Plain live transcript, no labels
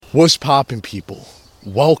What's poppin', people?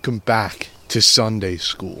 Welcome back to Sunday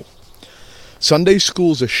School. Sunday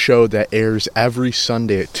School is a show that airs every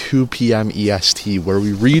Sunday at 2 p.m. EST, where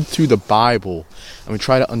we read through the Bible and we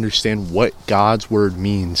try to understand what God's Word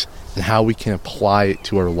means and how we can apply it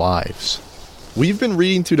to our lives. We've been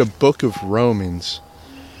reading through the book of Romans,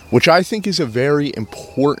 which I think is a very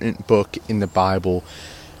important book in the Bible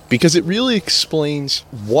because it really explains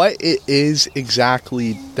what it is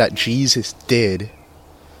exactly that Jesus did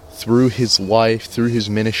through his life, through his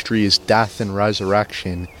ministry, his death and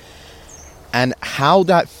resurrection, and how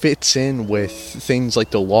that fits in with things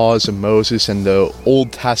like the laws of Moses and the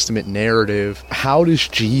Old Testament narrative. How does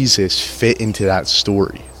Jesus fit into that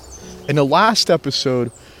story? In the last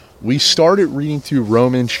episode, we started reading through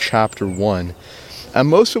Romans chapter 1, and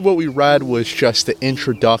most of what we read was just the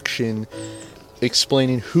introduction,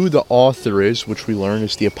 explaining who the author is, which we learned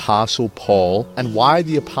is the Apostle Paul, and why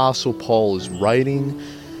the Apostle Paul is writing,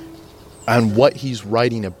 and what he's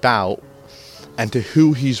writing about, and to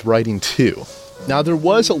who he's writing to. Now, there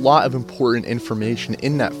was a lot of important information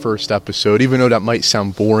in that first episode, even though that might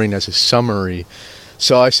sound boring as a summary.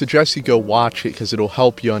 So I suggest you go watch it because it'll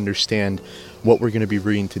help you understand what we're going to be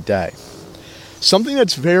reading today. Something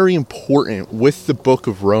that's very important with the book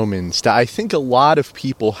of Romans that I think a lot of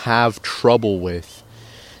people have trouble with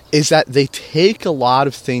is that they take a lot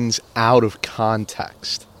of things out of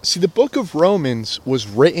context. See, the book of Romans was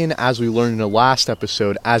written, as we learned in the last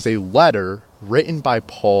episode, as a letter written by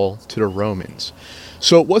Paul to the Romans.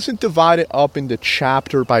 So it wasn't divided up into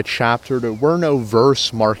chapter by chapter. There were no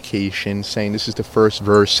verse marcations saying this is the first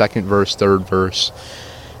verse, second verse, third verse.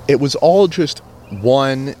 It was all just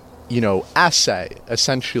one, essay,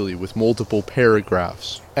 essentially, with multiple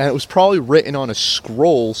paragraphs. And it was probably written on a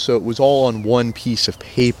scroll, so it was all on one piece of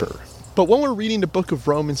paper. But when we're reading the book of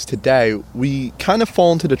Romans today, we kind of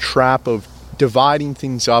fall into the trap of dividing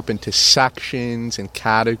things up into sections and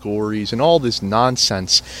categories and all this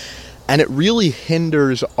nonsense. And it really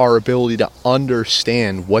hinders our ability to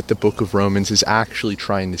understand what the book of Romans is actually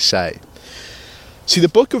trying to say. See, the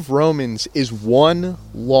book of Romans is one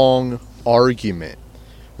long argument,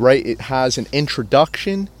 right? It has an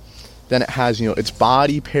introduction, then it has, its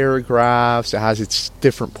body paragraphs, it has its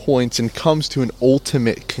different points, and comes to an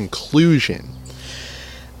ultimate conclusion.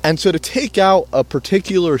 And so to take out a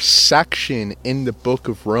particular section in the book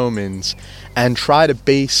of Romans and try to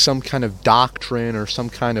base some kind of doctrine or some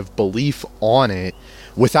kind of belief on it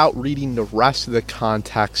without reading the rest of the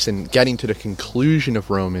context and getting to the conclusion of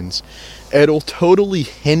Romans, it'll totally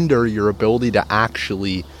hinder your ability to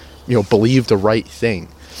actually, believe the right thing.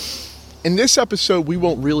 In this episode, we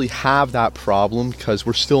won't really have that problem because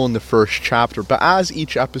we're still in the first chapter, but as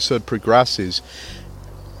each episode progresses,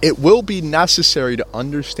 it will be necessary to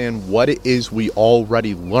understand what it is we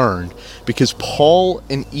already learned, because Paul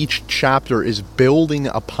in each chapter is building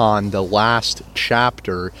upon the last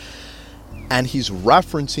chapter, and he's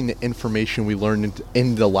referencing the information we learned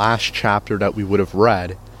in the last chapter that we would have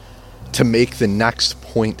read to make the next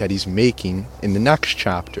point that he's making in the next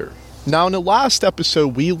chapter. Now, in the last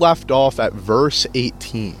episode, we left off at verse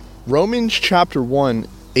 18. Romans chapter 1,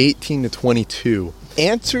 18 to 22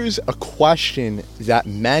 answers a question that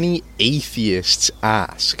many atheists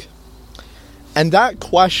ask. And that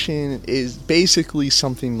question is basically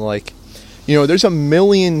something like, there's a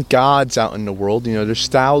million gods out in the world. There's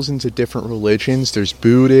thousands of different religions. There's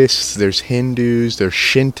Buddhists, there's Hindus, there's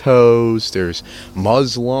Shintos, there's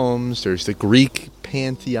Muslims, there's the Greek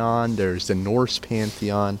pantheon, there's the Norse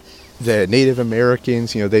pantheon. The Native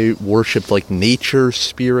Americans, they worshiped like nature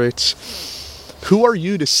spirits. Who are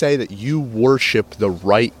you to say that you worship the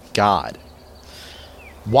right God?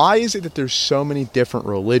 Why is it that there's so many different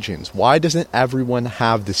religions? Why doesn't everyone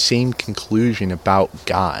have the same conclusion about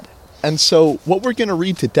God? And so what we're going to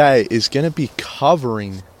read today is going to be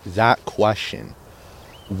covering that question.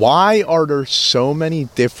 Why are there so many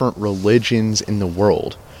different religions in the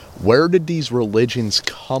world? Where did these religions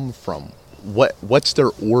come from? What's their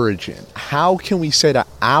origin? How can we say that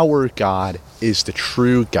our God is the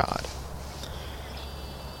true God?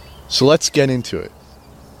 So let's get into it.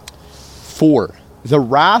 For the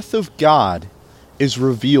wrath of God is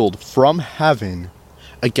revealed from heaven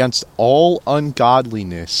against all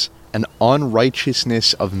ungodliness and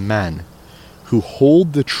unrighteousness of men who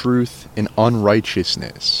hold the truth in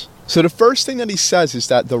unrighteousness. So the first thing that he says is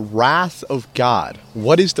that the wrath of God,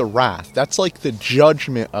 what is the wrath? That's like the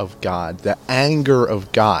judgment of God, the anger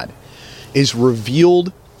of God, is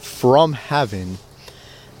revealed from heaven.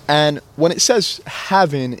 And when it says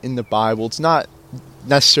heaven in the Bible, it's not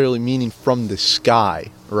necessarily meaning from the sky,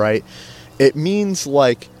 right? It means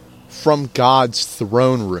like from God's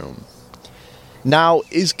throne room. Now,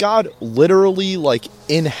 is God literally like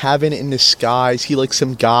in heaven in the sky? Is he like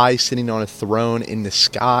some guy sitting on a throne in the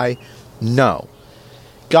sky? No.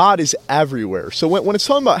 God is everywhere. So when it's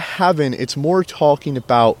talking about heaven, it's more talking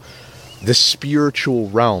about the spiritual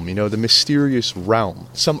realm, the mysterious realm,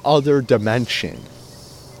 some other dimension.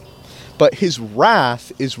 But his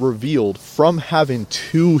wrath is revealed from heaven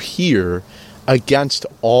to here against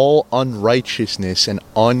all unrighteousness and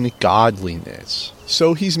ungodliness.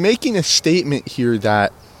 So he's making a statement here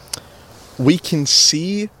that we can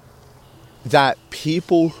see that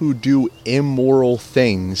people who do immoral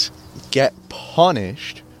things get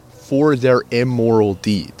punished for their immoral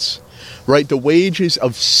deeds, right? The wages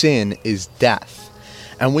of sin is death.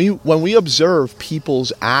 And when we observe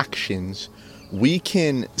people's actions, we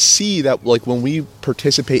can see that, like, when we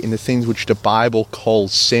participate in the things which the Bible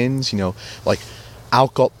calls sins, like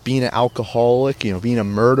being an alcoholic, being a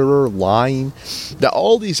murderer, lying, that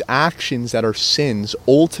all these actions that are sins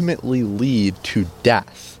ultimately lead to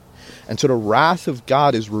death. And so the wrath of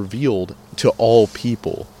God is revealed to all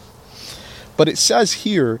people. But it says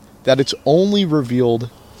here that it's only revealed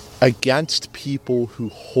against people who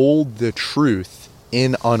hold the truth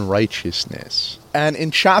in unrighteousness. And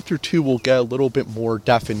in chapter 2, we'll get a little bit more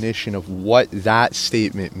definition of what that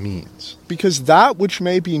statement means. Because that which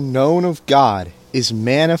may be known of God is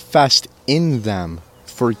manifest in them,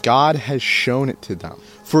 for God has shown it to them.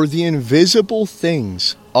 For the invisible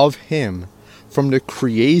things of him from the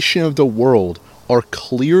creation of the world are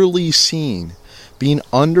clearly seen, being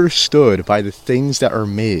understood by the things that are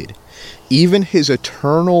made, even his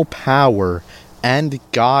eternal power and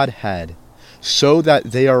Godhead, so that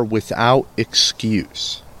they are without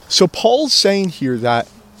excuse. So Paul's saying here that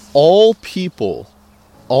all people,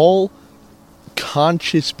 all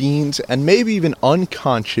conscious beings, and maybe even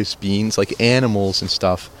unconscious beings like animals and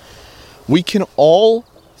stuff, we can all,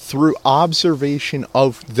 through observation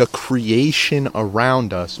of the creation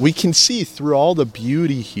around us, we can see through all the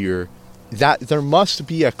beauty here that there must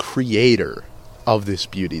be a creator of this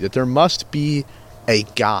beauty, that there must be a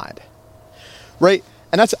God, right?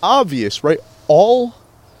 And that's obvious, right? All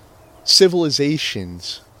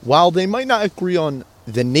civilizations, while they might not agree on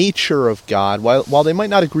the nature of God, while they might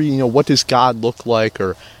not agree, what does God look like,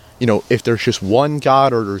 or, if there's just one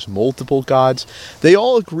God or there's multiple gods, they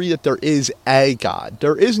all agree that there is a God.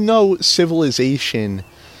 There is no civilization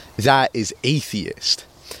that is atheist.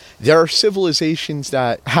 There are civilizations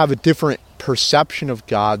that have a different perception of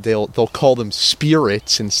God. They'll call them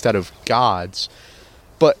spirits instead of gods.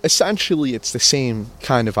 But essentially, it's the same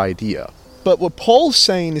kind of idea. But what Paul's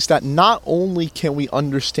saying is that not only can we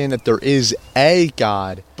understand that there is a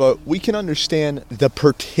God, but we can understand the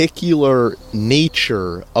particular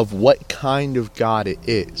nature of what kind of God it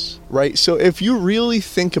is, right? So if you really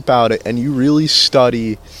think about it and you really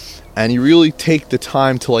study and you really take the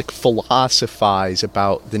time to like philosophize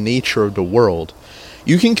about the nature of the world,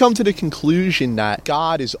 you can come to the conclusion that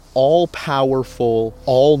God is all-powerful,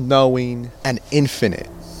 all-knowing, and infinite.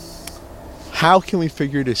 How can we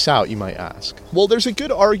figure this out, you might ask? Well, there's a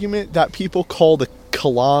good argument that people call the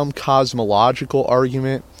Kalam cosmological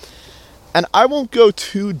argument. And I won't go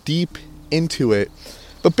too deep into it.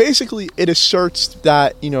 But basically, it asserts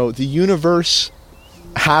that, the universe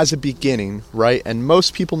has a beginning, right? And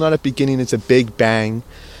most people know that beginning is a Big Bang.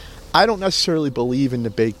 I don't necessarily believe in the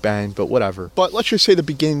Big Bang, but whatever. But let's just say the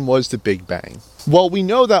beginning was the Big Bang. Well, we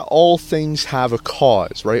know that all things have a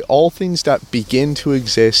cause, right? All things that begin to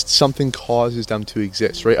exist, something causes them to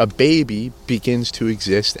exist, right? A baby begins to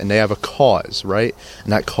exist and they have a cause, right?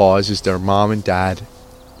 And that cause is their mom and dad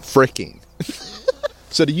fricking.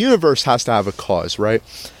 So the universe has to have a cause, right?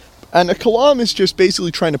 And a kalam is just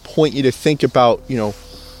basically trying to point you to think about,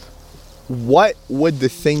 what would the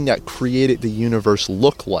thing that created the universe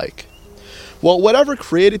look like? Well, whatever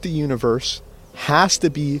created the universe has to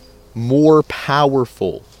be more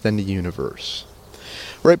powerful than the universe,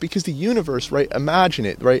 right? Because the universe, right? Imagine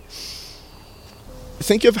it, right?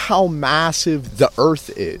 Think of how massive the earth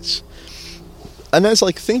is. And then it's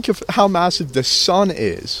like, think of how massive the sun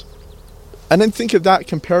is. And then think of that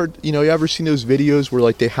compared, you ever seen those videos where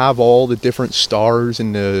like they have all the different stars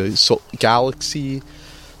in the galaxy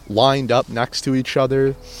lined up next to each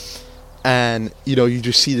other, and you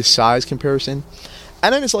just see the size comparison?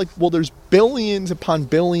 And then it's like, well, there's billions upon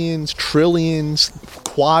billions, trillions,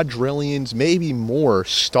 quadrillions, maybe more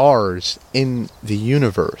stars in the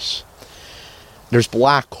universe. There's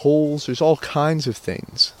black holes, there's all kinds of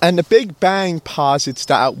things. And the Big Bang posits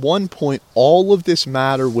that at one point, all of this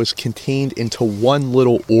matter was contained into one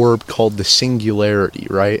little orb called the singularity,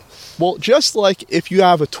 right? Well, just like if you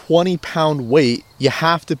have a 20-pound weight, you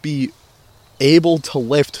have to be able to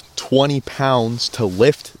lift 20 pounds to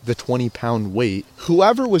lift the 20-pound weight,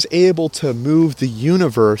 whoever was able to move the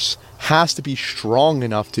universe has to be strong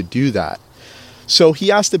enough to do that. So he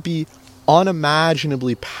has to be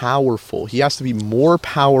unimaginably powerful. He has to be more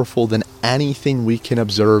powerful than anything we can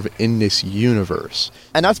observe in this universe.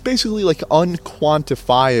 And that's basically like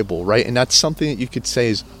unquantifiable, right? And that's something that you could say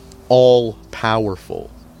is all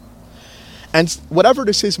powerful. And whatever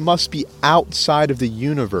this is must be outside of the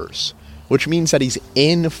universe, which means that he's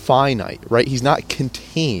infinite, right? He's not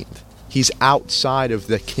contained. He's outside of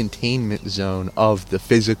the containment zone of the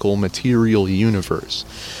physical material universe.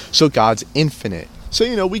 So God's infinite.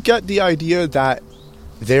 So, we get the idea that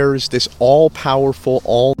there's this all-powerful,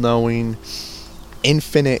 all-knowing,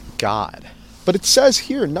 infinite God. But it says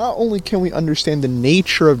here, not only can we understand the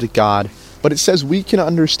nature of the God, but it says we can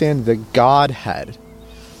understand the Godhead.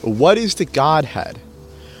 What is the Godhead?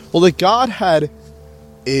 Well, the Godhead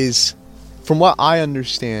is, from what I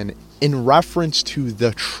understand, in reference to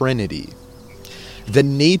the Trinity, the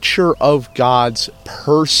nature of God's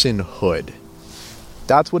personhood.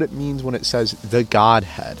 That's what it means when it says the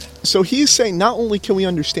Godhead. So he's saying not only can we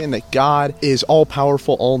understand that God is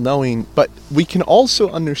all-powerful, all-knowing, but we can also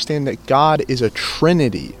understand that God is a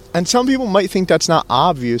Trinity. And some people might think that's not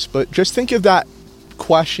obvious, but just think of that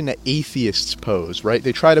question that atheists pose, right?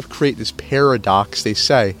 They try to create this paradox. They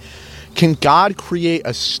say, can God create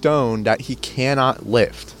a stone that he cannot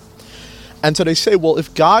lift? And so they say, well,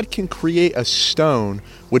 if God can create a stone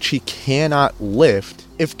which he cannot lift,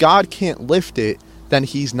 if God can't lift it, then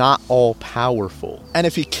he's not all-powerful. And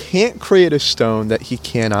if he can't create a stone that he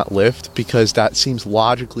cannot lift, because that seems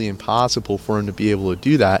logically impossible for him to be able to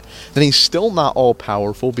do that, then he's still not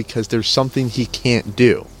all-powerful because there's something he can't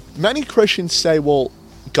do. Many Christians say, well,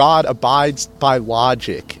 God abides by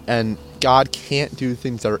logic, and God can't do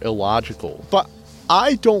things that are illogical. But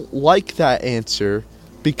I don't like that answer,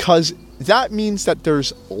 because that means that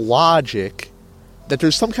there's logic, that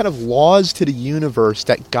there's some kind of laws to the universe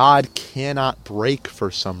that God cannot break for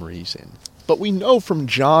some reason. But we know from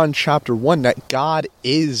John chapter 1 that God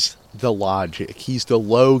is the logic. He's the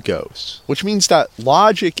logos, which means that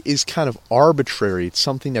logic is kind of arbitrary. It's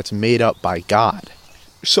something that's made up by God.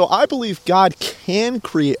 So I believe God can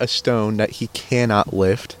create a stone that he cannot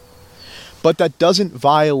lift, but that doesn't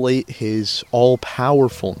violate his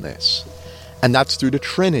all-powerfulness. And that's through the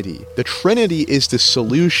Trinity. The Trinity is the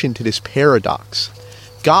solution to this paradox.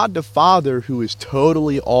 God the Father, who is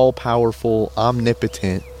totally all-powerful,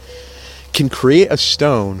 omnipotent, can create a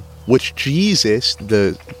stone which Jesus,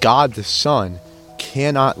 the God the Son,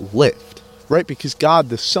 cannot lift. Right? Because God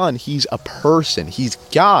the Son, he's a person. He's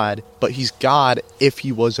God, but he's God if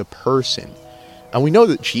he was a person. And we know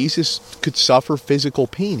that Jesus could suffer physical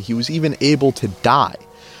pain. He was even able to die.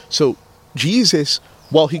 So Jesus,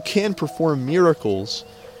 while he can perform miracles,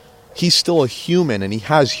 he's still a human and he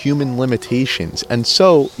has human limitations. And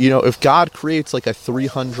so, if God creates like a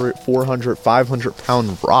 300, 400, 500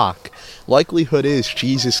 pound rock, likelihood is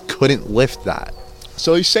Jesus couldn't lift that.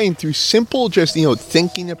 So he's saying through simple just,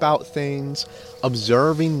 thinking about things,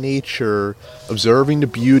 observing nature, observing the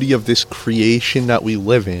beauty of this creation that we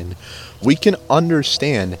live in, we can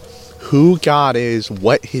understand who God is,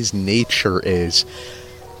 what his nature is,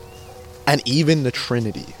 and even the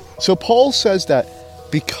Trinity. So Paul says that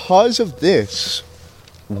because of this,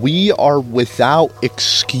 we are without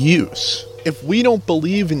excuse. If we don't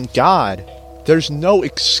believe in God, there's no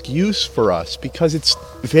excuse for us because it's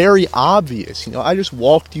very obvious. I just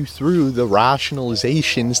walked you through the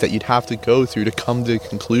rationalizations that you'd have to go through to come to the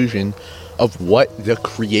conclusion of what the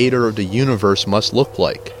creator of the universe must look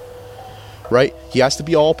like. Right? He has to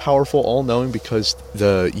be all-powerful, all-knowing because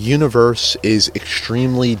the universe is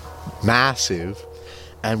extremely massive,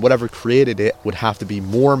 and whatever created it would have to be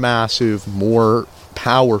more massive, more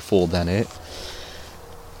powerful than it.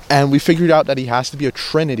 And we figured out that he has to be a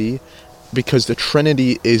Trinity because the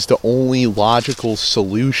Trinity is the only logical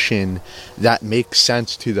solution that makes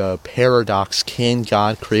sense to the paradox, can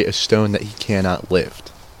God create a stone that he cannot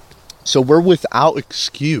lift? So we're without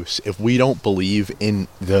excuse if we don't believe in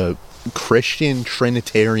the Christian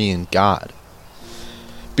Trinitarian God.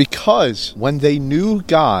 Because when they knew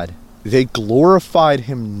God, they glorified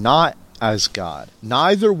him not as God.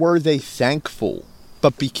 Neither were they thankful,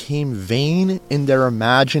 but became vain in their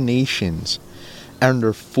imaginations, and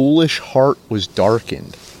their foolish heart was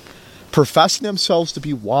darkened. Professing themselves to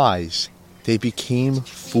be wise, they became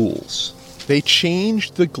fools. They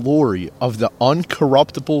changed the glory of the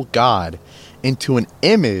uncorruptible God into an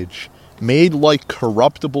image made like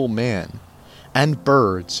corruptible man, and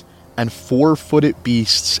birds, and four-footed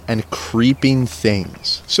beasts, and creeping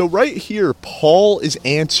things. So right here, Paul is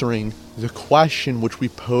answering the question which we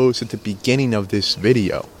posed at the beginning of this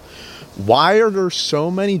video. Why are there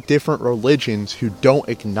so many different religions who don't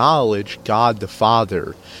acknowledge God the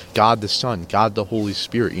Father, God the Son, God the Holy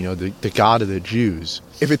Spirit, the God of the Jews?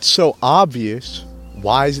 If it's so obvious,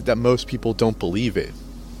 why is it that most people don't believe it?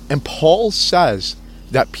 And Paul says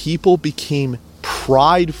that people became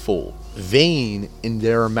prideful, vain in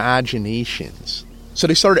their imaginations. So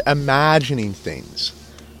they started imagining things.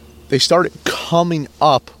 They started coming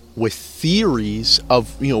up with theories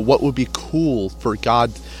of, what would be cool for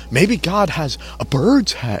God. Maybe God has a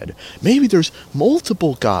bird's head. Maybe there's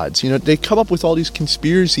multiple gods. They come up with all these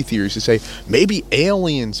conspiracy theories to say, maybe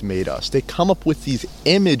aliens made us. They come up with these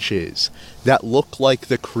images that look like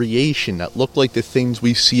the creation, that look like the things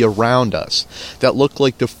we see around us, that look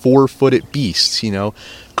like the four-footed beasts,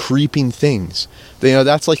 creeping things.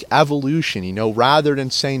 That's like evolution, rather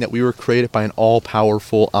than saying that we were created by an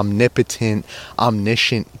all-powerful, omnipotent,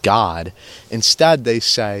 omniscient God. Instead, they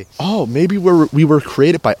say, maybe we were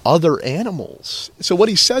created by other animals. So what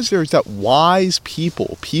he says there is that wise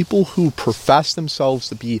people who profess themselves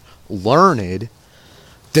to be learned,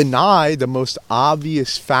 deny the most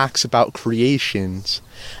obvious facts about creations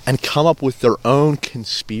and come up with their own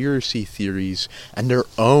conspiracy theories and their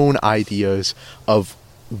own ideas of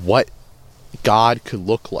what God could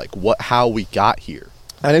look like, how we got here.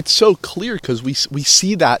 And it's so clear because we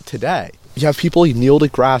see that today. You have people like Neil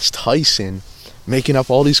deGrasse Tyson making up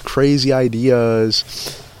all these crazy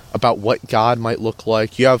ideas about what God might look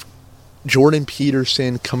like. You have Jordan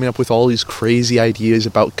Peterson coming up with all these crazy ideas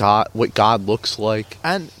about God, what God looks like.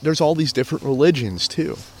 And there's all these different religions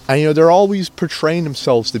too. And they're always portraying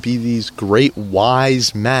themselves to be these great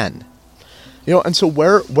wise men. And so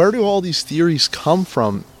where do all these theories come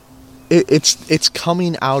from? It's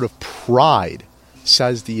coming out of pride,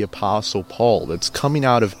 says the Apostle Paul. It's coming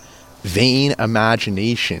out of vain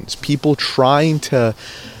imaginations. People trying to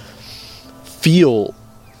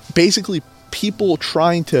people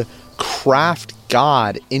trying to craft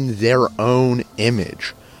God in their own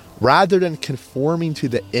image. Rather than conforming to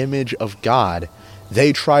the image of God,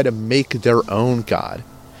 they try to make their own God.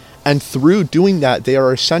 And through doing that, they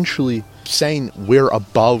are essentially saying we're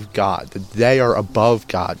above God, that they are above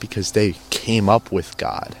God because they came up with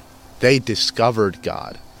God. They discovered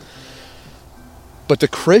God. But the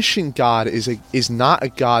Christian God is not a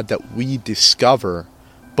God that we discover,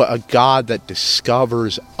 but a God that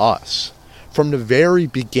discovers us. From the very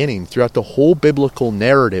beginning, throughout the whole biblical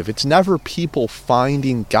narrative, it's never people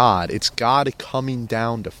finding God. It's God coming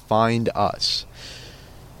down to find us.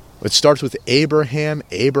 It starts with Abraham.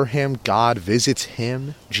 God visits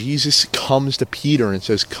him. Jesus comes to Peter and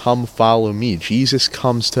says, come follow me. Jesus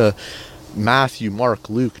comes to Matthew, Mark,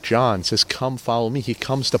 Luke, John, says, come follow me. He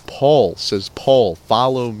comes to Paul, says, Paul,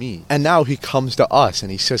 follow me. And now he comes to us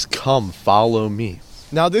and he says, come follow me.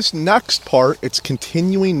 Now this next part, it's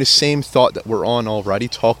continuing the same thought that we're on already,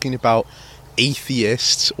 talking about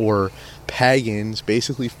atheists or pagans,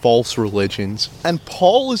 basically false religions. And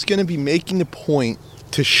Paul is going to be making the point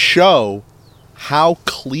to show how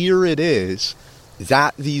clear it is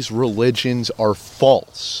that these religions are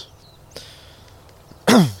false.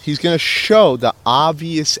 He's going to show the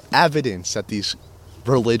obvious evidence that these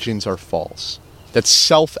religions are false. That's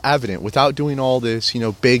self-evident without doing all this,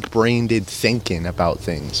 big-brained thinking about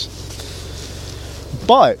things.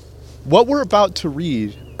 But what we're about to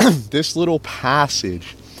read, this little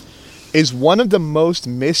passage, is one of the most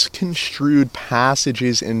misconstrued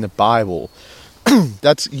passages in the Bible.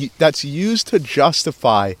 That's used to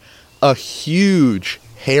justify a huge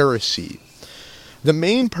heresy. The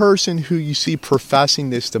main person who you see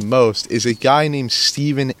professing this the most is a guy named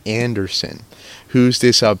Steven Anderson, who's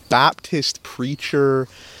this Baptist preacher,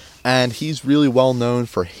 and he's really well known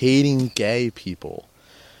for hating gay people.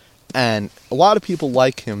 And a lot of people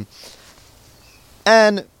like him.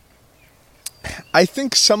 And I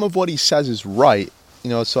think some of what he says is right,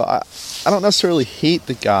 so I don't necessarily hate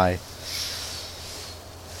the guy.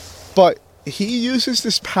 But he uses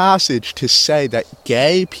this passage to say that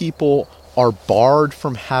gay people are barred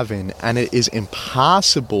from heaven and it is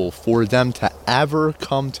impossible for them to ever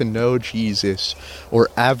come to know Jesus or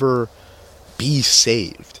ever be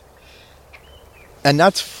saved. And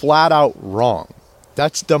that's flat out wrong.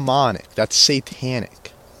 That's demonic. That's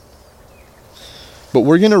satanic. But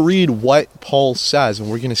we're going to read what Paul says and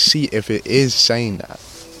we're going to see if it is saying that.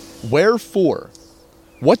 Wherefore?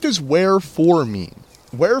 What does wherefore mean?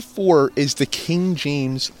 Wherefore is the King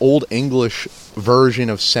James Old English version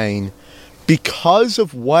of saying, because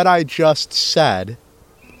of what I just said,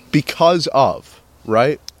 because of,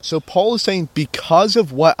 right? So Paul is saying, because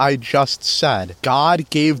of what I just said, God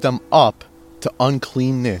gave them up to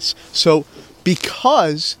uncleanness. So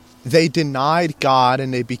because they denied God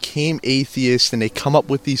and they became atheists and they come up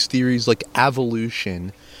with these theories like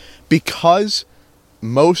evolution, because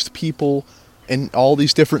most people in all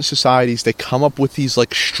these different societies, they come up with these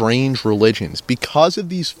like strange religions. Because of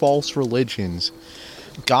these false religions,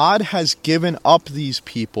 God has given up these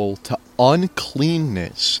people to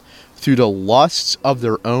uncleanness through the lusts of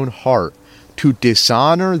their own heart, to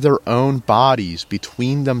dishonor their own bodies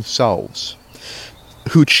between themselves,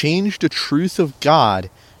 who changed the truth of God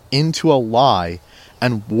into a lie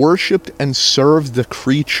and worshipped and served the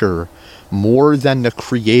creature more than the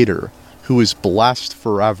Creator, who is blessed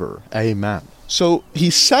forever. Amen. So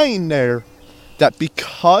he's saying there that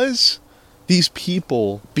because these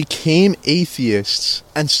people became atheists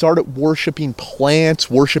and started worshiping plants,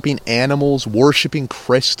 worshiping animals, worshiping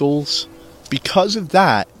crystals, because of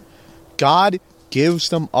that, God gives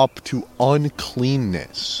them up to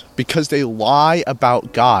uncleanness because they lie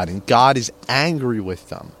about God and God is angry with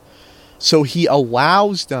them. So he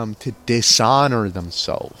allows them to dishonor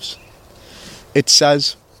themselves. It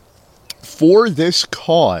says, for this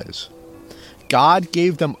cause, God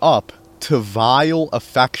gave them up to vile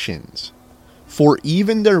affections, for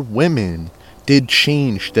even their women did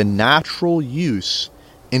change the natural use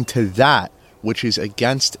into that which is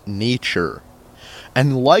against nature.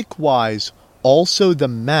 And likewise also the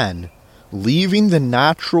men, leaving the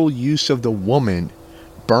natural use of the woman,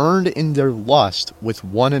 burned in their lust with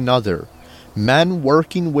one another, men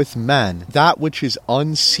working with men that which is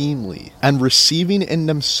unseemly, and receiving in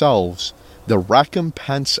themselves the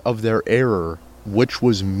recompense of their error, which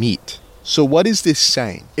was meet. So what is this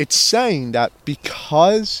saying? It's saying that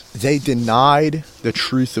because they denied the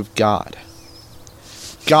truth of God,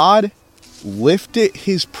 God lifted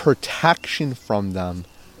his protection from them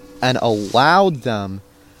and allowed them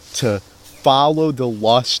to follow the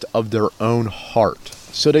lust of their own heart.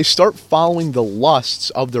 So they start following the lusts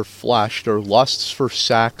of their flesh, their lusts for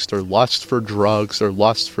sex, their lust for drugs, their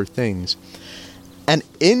lust for things. And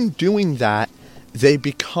in doing that, they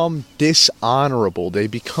become dishonorable, they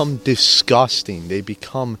become disgusting, they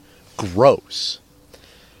become gross.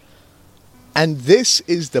 And this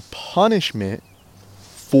is the punishment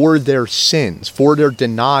for their sins, for their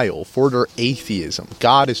denial, for their atheism.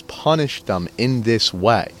 God has punished them in this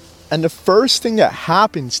way. And the first thing that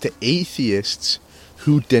happens to atheists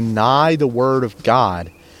who deny the word of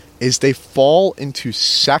God is they fall into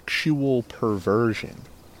sexual perversion.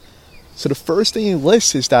 So the first thing he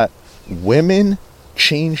lists is that women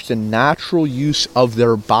change the natural use of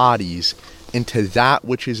their bodies into that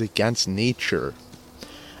which is against nature.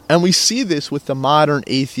 And we see this with the modern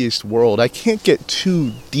atheist world. I can't get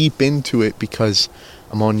too deep into it because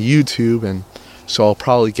I'm on YouTube and so I'll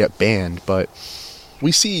probably get banned. But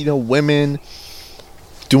we see, women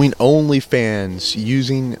doing OnlyFans,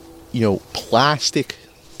 using, plastic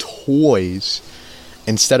toys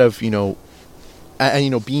instead of,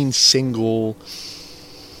 being single,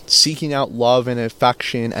 seeking out love and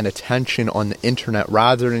affection and attention on the internet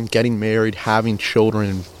rather than getting married, having children,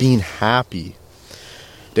 and being happy.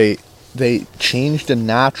 They change the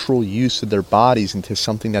natural use of their bodies into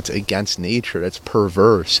something that's against nature, that's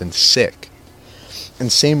perverse and sick. And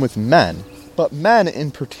same with men. But men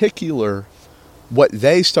in particular, what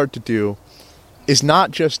they start to do is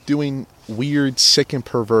not just doing weird, sick, and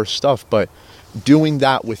perverse stuff, but doing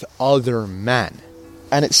that with other men.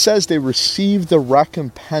 And it says they receive the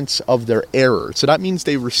recompense of their error. So that means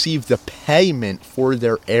they receive the payment for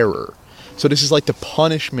their error. So this is like the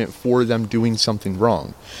punishment for them doing something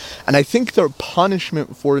wrong. And I think the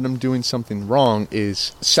punishment for them doing something wrong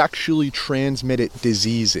is sexually transmitted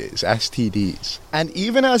diseases, STDs. And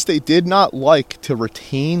even as they did not like to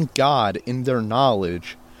retain God in their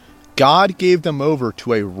knowledge, God gave them over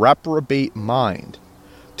to a reprobate mind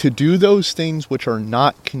to do those things which are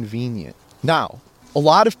not convenient. Now, a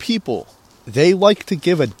lot of people, they like to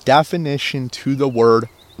give a definition to the word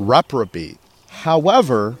reprobate.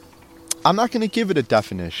 However, I'm not going to give it a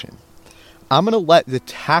definition. I'm going to let the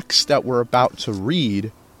text that we're about to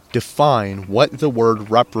read define what the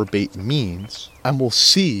word reprobate means, and we'll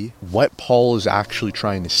see what Paul is actually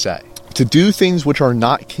trying to say. To do things which are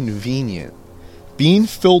not convenient, being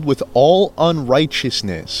filled with all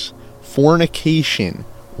unrighteousness, fornication,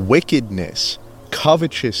 wickedness,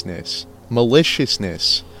 covetousness,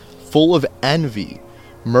 maliciousness, full of envy,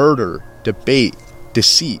 murder, debate,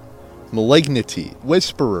 deceit, malignity,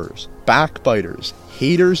 whisperers, backbiters,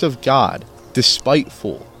 haters of God,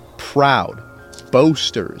 despiteful, proud,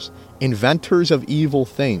 boasters, inventors of evil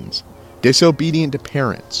things, disobedient to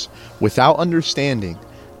parents, without understanding,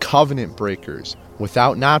 covenant breakers,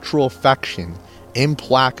 without natural affection,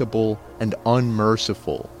 implacable, and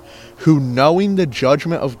unmerciful, who knowing the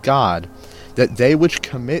judgment of God, that they which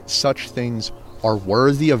commit such things are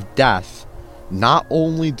worthy of death, not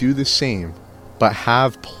only do the same, but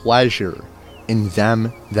have pleasure in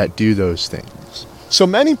them that do those things. So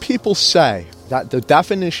many people say that the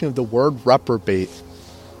definition of the word reprobate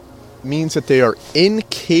means that they are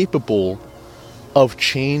incapable of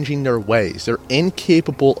changing their ways. They're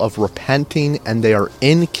incapable of repenting, and they are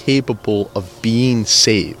incapable of being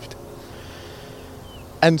saved.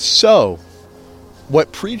 And so,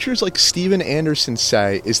 what preachers like Steven Anderson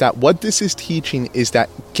say is that what this is teaching is that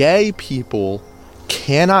gay people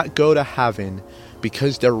cannot go to heaven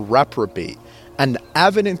because they're reprobate. And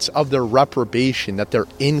evidence of their reprobation, that they're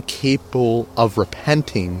incapable of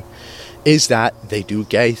repenting, is that they do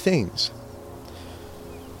gay things.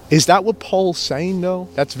 Is that what Paul's saying, though?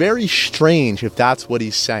 That's very strange if that's what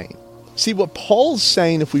he's saying. See, what Paul's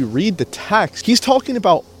saying, if we read the text, he's talking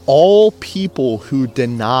about all people who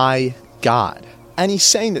deny God. And he's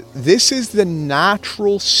saying that this is the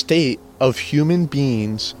natural state of human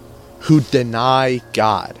beings who deny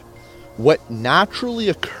God. What naturally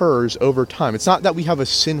occurs over time. It's not that we have a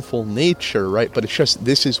sinful nature, right? But it's just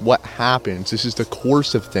this is what happens. This is the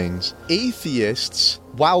course of things. Atheists,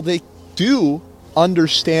 while they do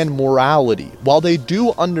understand morality, while they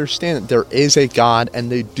do understand that there is a God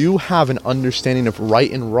and they do have an understanding of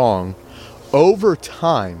right and wrong, over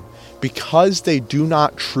time, because they do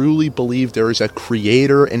not truly believe there is a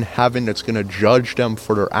creator in heaven that's going to judge them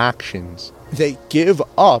for their actions, they give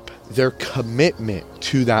up their commitment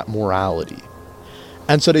to that morality.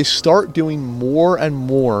 And so they start doing more and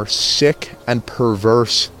more sick and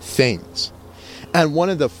perverse things. And one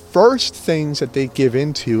of the first things that they give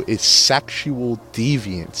into is sexual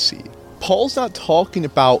deviancy. Paul's not talking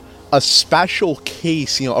about a special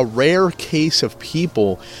case, a rare case of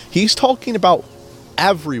people. He's talking about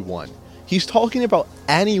everyone. He's talking about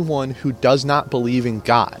anyone who does not believe in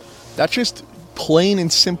God. That's just plain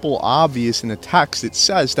and simple obvious in the text. It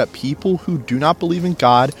says that people who do not believe in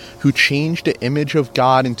God, who change the image of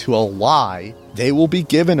God into a lie, they will be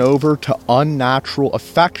given over to unnatural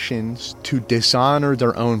affections to dishonor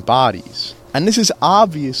their own bodies. And this is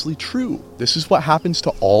obviously true. This is what happens to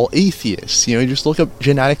all atheists. You just look up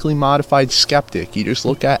genetically modified skeptic. You just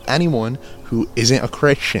look at anyone who isn't a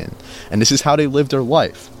Christian. And this is how they live their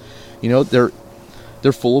life.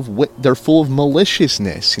 They're full of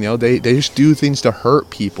maliciousness. They just do things to hurt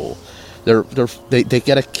people. They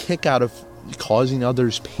get a kick out of causing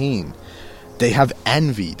others pain. They have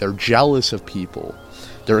envy. They're jealous of people.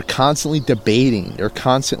 They're constantly debating. They're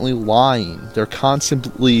constantly lying. They're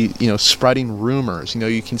constantly, spreading rumors.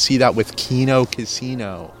 You can see that with Keno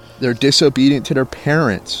Casino. They're disobedient to their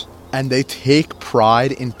parents. And they take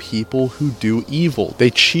pride in people who do evil.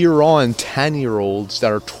 They cheer on 10-year-olds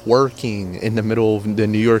that are twerking in the middle of the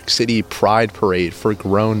New York City Pride Parade for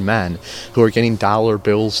grown men who are getting dollar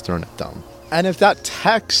bills thrown at them. And if that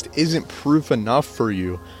text isn't proof enough for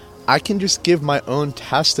you, I can just give my own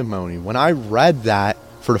testimony. When I read that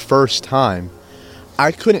for the first time,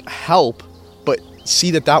 I couldn't help but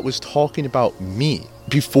see that that was talking about me.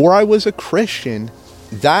 Before I was a Christian,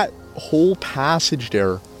 that whole passage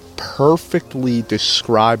there perfectly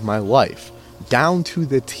described my life down to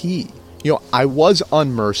the T. I was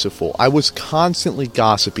unmerciful. I was constantly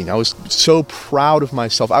gossiping. I was so proud of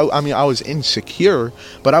myself. I was insecure,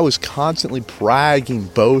 but I was constantly bragging,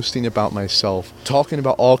 boasting about myself, talking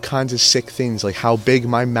about all kinds of sick things like how big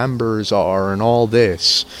my members are and all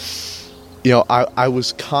this. I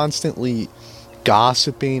was constantly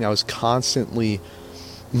gossiping. I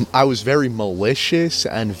was very malicious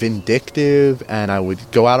and vindictive, and I would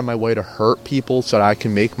go out of my way to hurt people so that I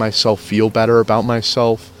can make myself feel better about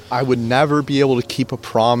myself. I would never be able to keep a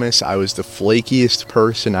promise. I was the flakiest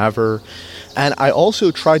person ever. And I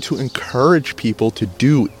also tried to encourage people to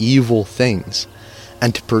do evil things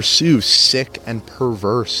and to pursue sick and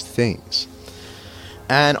perverse things.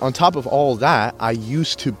 And on top of all that, I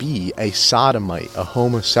used to be a sodomite, a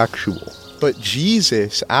homosexual. But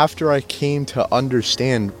Jesus, after I came to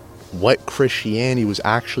understand what Christianity was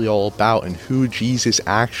actually all about and who Jesus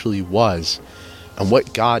actually was and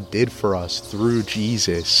what God did for us through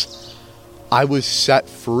Jesus, I was set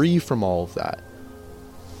free from all of that.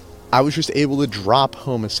 I was just able to drop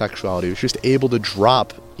homosexuality. I was just able to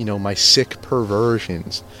drop, my sick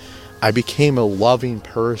perversions. I became a loving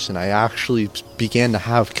person. I actually began to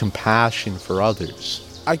have compassion for others.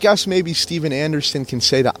 I guess maybe Steven Anderson can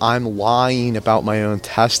say that I'm lying about my own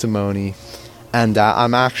testimony and that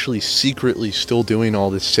I'm actually secretly still doing all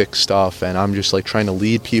this sick stuff and I'm just trying to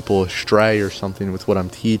lead people astray or something with what I'm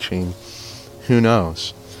teaching. Who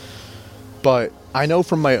knows? But I know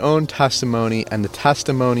from my own testimony and the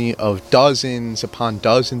testimony of dozens upon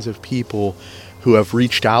dozens of people who have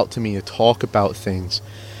reached out to me to talk about things,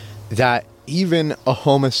 that even a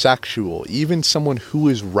homosexual, even someone who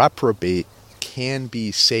is reprobate, can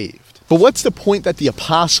be saved. But what's the point that the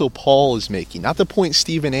Apostle Paul is making? Not the point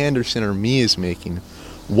Steven Anderson or me is making.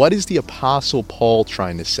 What is the Apostle Paul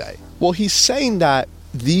trying to say? Well, he's saying that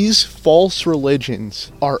these false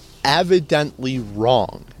religions are evidently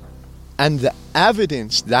wrong. And the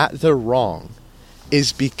evidence that they're wrong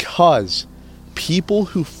is because people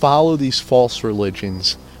who follow these false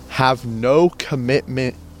religions have no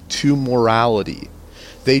commitment to morality.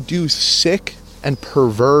 They do sick and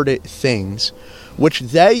perverted things, which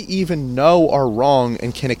they even know are wrong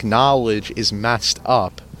and can acknowledge is messed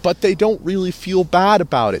up, but they don't really feel bad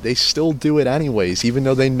about it. They still do it anyways, even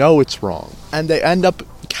though they know it's wrong. And they end up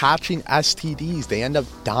catching STDs. They end up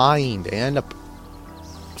dying. They end up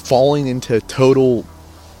falling into total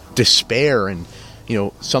despair and,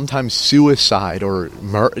 sometimes suicide, or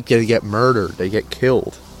they get murdered, they get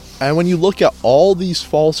killed. And when you look at all these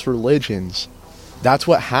false religions, that's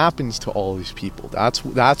what happens to all these people.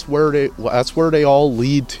 That's where they all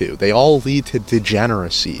lead to. They all lead to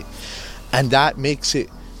degeneracy. And that makes it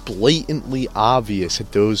blatantly obvious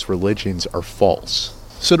that those religions are false.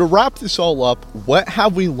 So to wrap this all up, what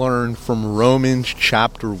have we learned from Romans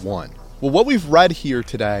chapter 1? Well, what we've read here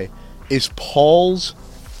today is Paul's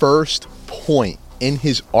first point in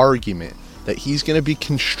his argument that he's going to be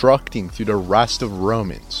constructing through the rest of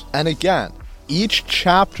Romans. And again, each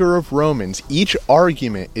chapter of Romans, each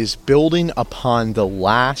argument is building upon the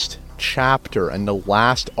last chapter and the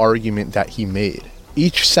last argument that he made.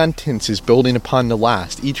 Each sentence is building upon the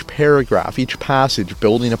last. Each paragraph, each passage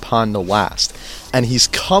building upon the last. And he's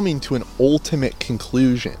coming to an ultimate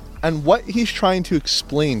conclusion. And what he's trying to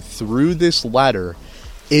explain through this letter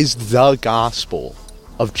is the gospel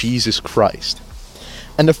of Jesus Christ.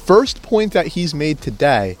 And the first point that he's made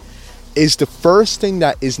today is the first thing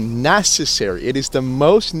that is necessary. It is the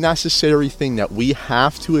most necessary thing that we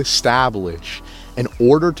have to establish in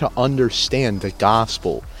order to understand the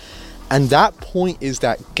gospel. And that point is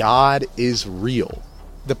that God is real.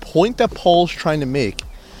 The point that Paul's trying to make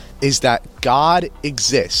is that God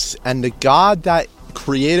exists, and the God that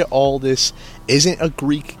created all this isn't a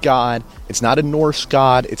Greek god, it's not a Norse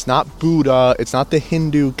god, it's not Buddha, it's not the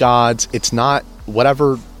Hindu gods, it's not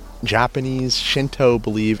whatever Japanese Shinto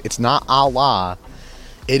believe, it's not Allah.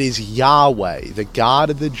 It is Yahweh, the God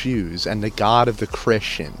of the Jews and the God of the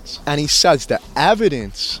Christians. And he says the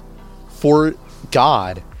evidence for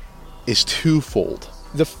God is twofold.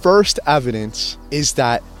 The first evidence is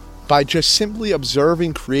that by just simply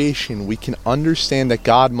observing creation, we can understand that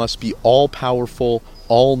God must be all-powerful,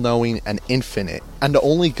 all-knowing, and infinite. And the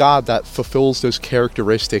only God that fulfills those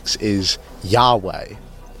characteristics is Yahweh.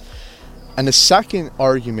 And the second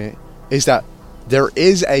argument is that there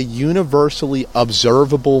is a universally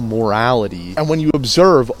observable morality. And when you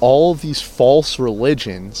observe all of these false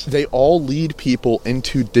religions, they all lead people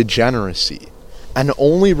into degeneracy. And the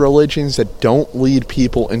only religions that don't lead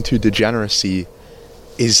people into degeneracy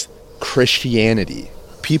is Christianity.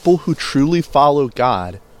 People who truly follow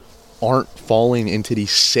God aren't falling into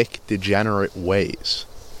these sick, degenerate ways.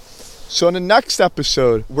 So in the next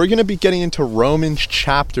episode, we're going to be getting into Romans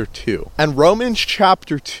chapter 2. And Romans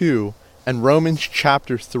chapter 2 and Romans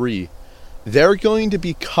chapter 3, they're going to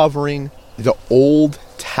be covering the Old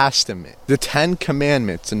Testament, the 10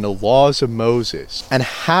 Commandments and the laws of Moses, and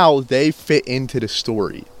how they fit into the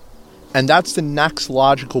story. And that's the next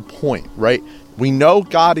logical point, right? We know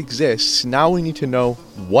God exists. Now we need to know,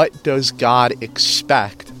 what does God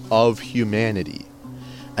expect of humanity?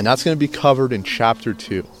 And that's going to be covered in chapter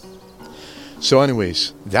 2. So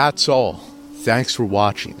anyways, that's all. Thanks for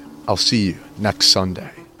watching. I'll see you next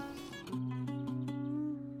Sunday.